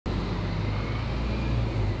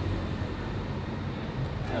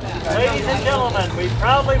Ladies and gentlemen, we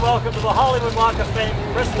proudly welcome to the Hollywood Walk of Fame,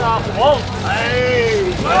 Christoph Waltz.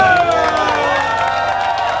 Hey!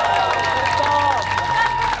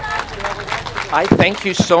 I thank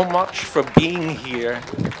you so much for being here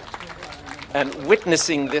and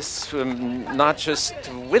witnessing this, not just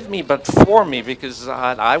with me, but for me, because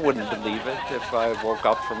I wouldn't believe it if I woke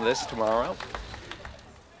up from this tomorrow.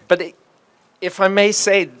 But if I may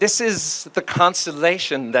say, this is the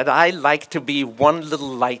constellation that I like to be one little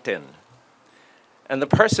light in. And the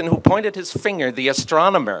person who pointed his finger, the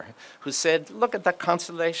astronomer, who said, look at that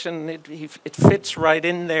constellation, it fits right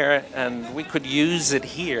in there, and we could use it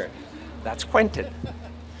here. That's Quentin.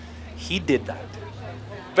 He did that.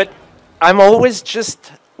 But I'm always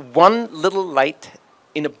just one little light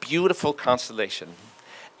in a beautiful constellation.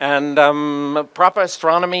 And proper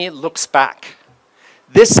astronomy looks back.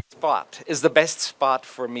 This spot is the best spot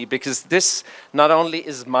for me because this not only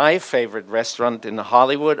is my favorite restaurant in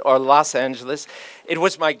Hollywood or Los Angeles, it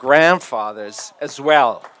was my grandfather's as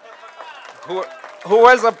well, who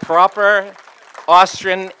was a proper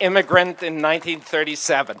Austrian immigrant in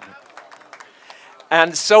 1937.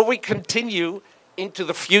 And so we continue into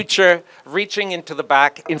the future, reaching into the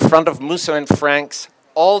back in front of Musso and Frank's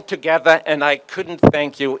all together, and I couldn't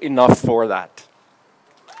thank you enough for that.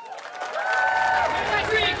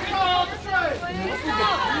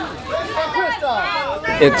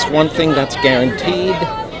 It's one thing that's guaranteed,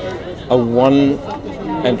 a one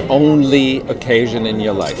and only occasion in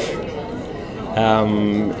your life.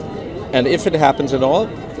 And if it happens at all,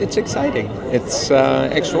 it's exciting. It's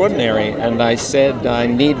extraordinary. And I said I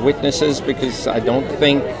need witnesses because I don't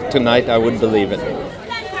think tonight I would believe it.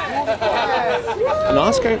 An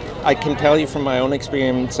Oscar, I can tell you from my own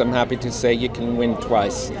experience, I'm happy to say you can win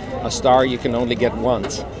twice. A star you can only get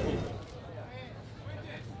once.